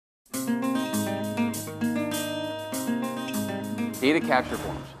Data capture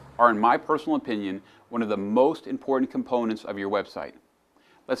forms are, in my personal opinion, one of the most important components of your website.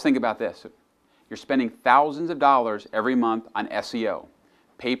 Let's think about this. You're spending thousands of dollars every month on SEO,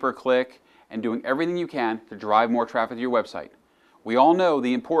 pay-per-click, and doing everything you can to drive more traffic to your website. We all know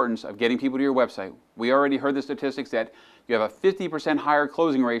the importance of getting people to your website. We already heard the statistics that you have a 50% higher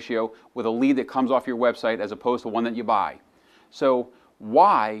closing ratio with a lead that comes off your website as opposed to one that you buy. So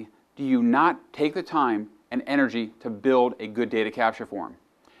why do you not take the time and energy to build a good data capture form?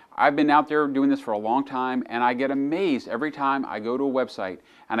 I've been out there doing this for a long time, and I get amazed every time I go to a website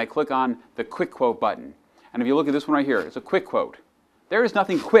and I click on the quick quote button. And if you look at this one right here, it's a quick quote. There is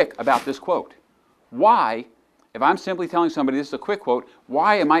nothing quick about this quote. Why, if I'm simply telling somebody this is a quick quote,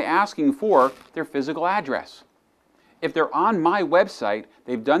 why am I asking for their physical address? If they're on my website,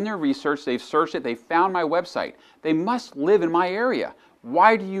 they've done their research, they've searched it, they've found my website. They must live in my area.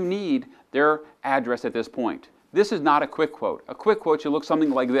 Why do you need their address at this point? This is not a quick quote. A quick quote should look something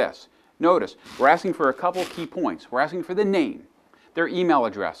like this. Notice, we're asking for a couple key points. We're asking for the name, their email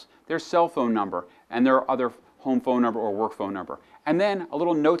address, their cell phone number, and their other home phone number or work phone number. And then a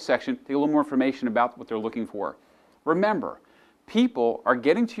little note section to get a little more information about what they're looking for. Remember, people are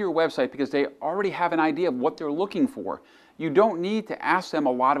getting to your website because they already have an idea of what they're looking for. You don't need to ask them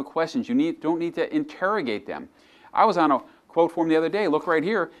a lot of questions. You don't need to interrogate them. I was on a quote form the other day, look right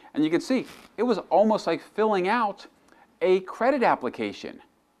here, and you can see it was almost like filling out a credit application.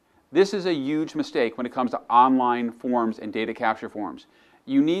 This is a huge mistake when it comes to online forms and data capture forms.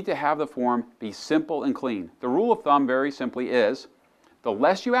 You need to have the form be simple and clean. The rule of thumb very simply is the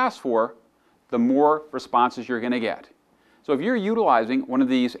less you ask for, the more responses you're going to get. So if you're utilizing one of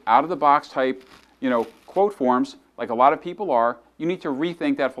these out-of-the-box type, quote forms, like a lot of people are, you need to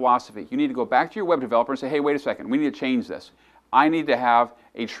rethink that philosophy. You need to go back to your web developer and say, hey, wait a second, we need to change this. I need to have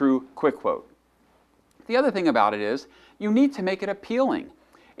a true quick quote. The other thing about it is you need to make it appealing.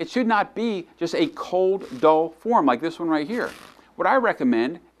 It should not be just a cold, dull form like this one right here. What I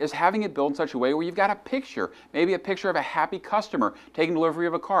recommend is having it built in such a way where you've got a picture, maybe a picture of a happy customer taking delivery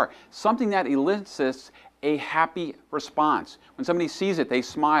of a car, something that elicits a happy response. When somebody sees it, they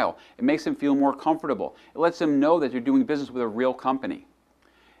smile. It makes them feel more comfortable. It lets them know that you're doing business with a real company.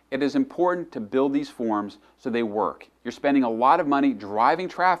 It is important to build these forms so they work. You're spending a lot of money driving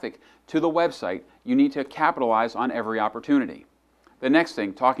traffic to the website. You need to capitalize on every opportunity. The next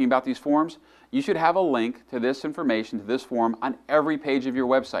thing, talking about these forms, you should have a link to this information, to this form, on every page of your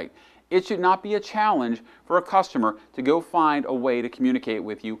website. It should not be a challenge for a customer to go find a way to communicate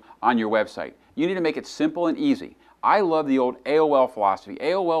with you on your website. You need to make it simple and easy. I love the old AOL philosophy.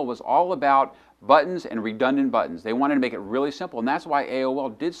 AOL was all about buttons and redundant buttons. They wanted to make it really simple, and that's why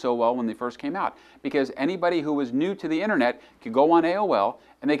AOL did so well when they first came out, because anybody who was new to the internet could go on AOL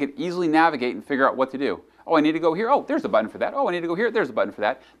and they could easily navigate and figure out what to do. Oh, I need to go here. Oh, there's a button for that. Oh, I need to go here. There's a button for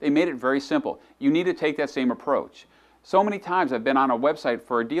that. They made it very simple. You need to take that same approach. So many times I've been on a website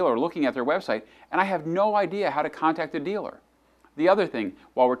for a dealer looking at their website, and I have no idea how to contact the dealer. The other thing,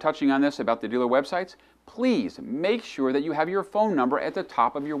 while we're touching on this about the dealer websites, please make sure that you have your phone number at the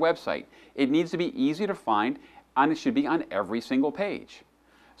top of your website. It needs to be easy to find, and it should be on every single page.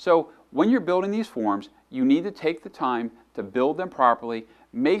 So when you're building these forms, you need to take the time to build them properly,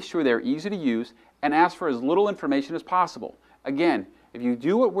 make sure they're easy to use, and ask for as little information as possible. Again, if you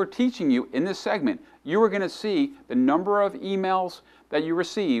do what we're teaching you in this segment, you are going to see the number of emails that you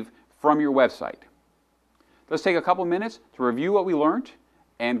receive from your website. Let's take a couple minutes to review what we learned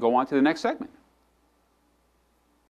and go on to the next segment.